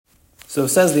So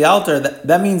says the Alter,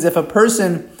 that means if a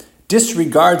person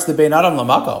disregards the Bein Adam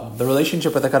LaMakom, the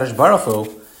relationship with HaKadosh Baruch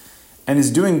Hu, and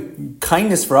is doing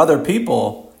kindness for other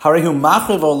people, it's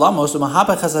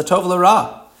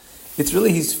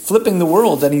really, he's flipping the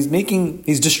world, and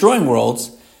he's destroying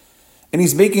worlds, and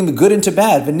he's making the good into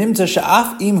bad. Even though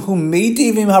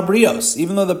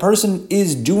the person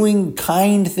is doing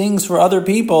kind things for other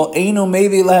people,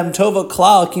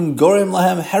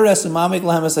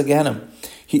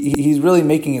 he's really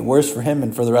making it worse for him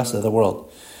and for the rest of the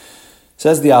world.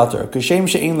 Says the Alter, just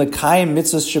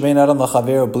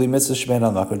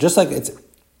like it's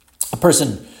a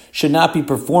person should not be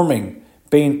performing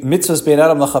mitzvahs Bein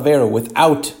Adam LaChavero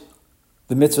without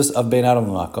the mitzvahs of Bein Adam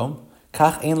LaMakom,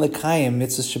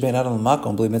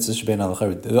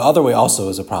 the other way also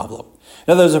is a problem.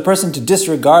 In other words, a person to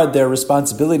disregard their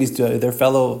responsibilities to their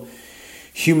fellow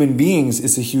human beings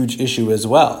is a huge issue as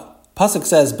well. Pasuk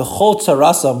says, B'chol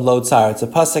tzarasam lo tzar. It's a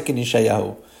pasuk in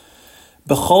Yeshayahu.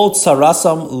 B'chol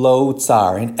tzarasam lo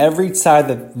tzar. In every tzar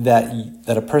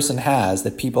that a person has,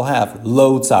 that people have,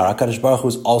 lo tzar. HaKadosh Baruch Hu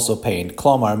is also pained.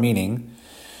 Klomar, meaning,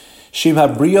 Shim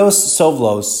habrios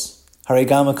sovlos.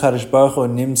 Harigam HaKadosh Baruch Hu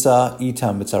nimsa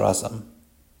itam b'tzarasam.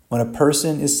 When a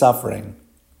person is suffering,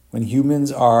 when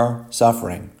humans are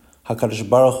suffering, HaKadosh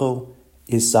Baruch Hu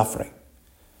is suffering.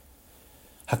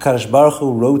 HaKadosh Baruch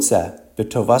Hu rotza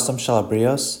b'tovasam shel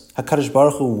habrios. HaKadosh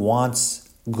Baruch Hu wants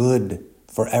good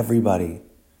for everybody,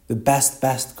 the best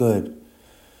good.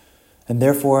 And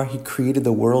therefore, he created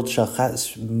the world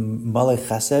malei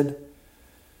chesed.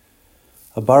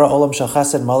 Abara olam shel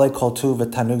chesed malei kol tuv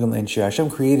v'tanugim l'enshir. Hashem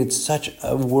created such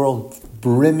a world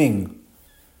brimming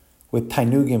with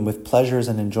tanugim, with pleasures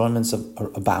and enjoyments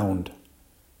abound.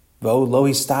 Not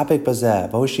only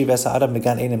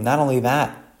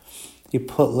that, he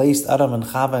placed Adam and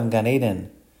Chava in Gan Eden.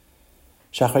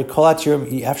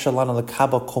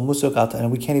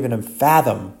 And we can't even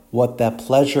fathom what that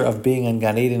pleasure of being in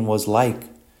Gan Eden was like.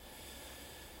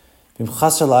 If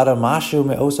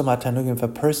a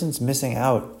person's missing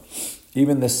out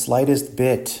even the slightest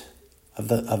bit of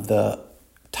the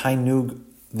tainug,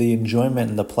 the enjoyment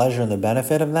and the pleasure and the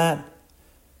benefit of that,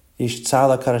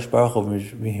 Kadosh Baruch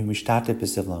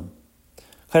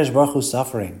Hu is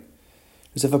suffering.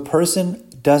 Because if a person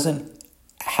doesn't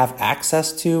have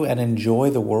access to and enjoy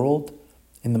the world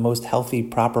in the most healthy,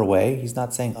 proper way, he's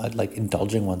not saying like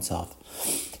indulging oneself.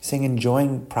 He's saying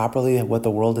enjoying properly what the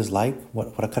world is like,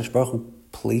 what HaKadosh Baruch Hu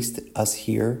placed us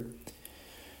here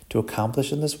to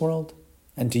accomplish in this world,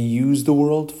 and to use the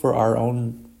world for our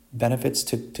own benefits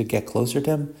to get closer to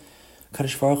Him.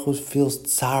 HaKadosh Baruch Hu feels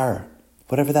tsar,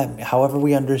 whatever that, however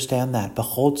we understand that.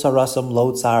 B'chol tzarasam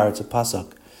lo tsar, it's a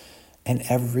pasuk. And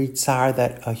every tsar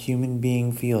that a human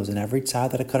being feels, and every tsar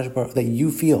that HaKadosh Baruch that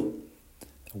you feel,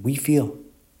 that we feel,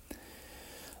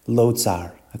 lo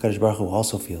tsar, HaKadosh Baruch Hu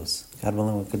also feels. God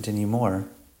willing, we'll continue more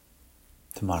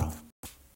tomorrow.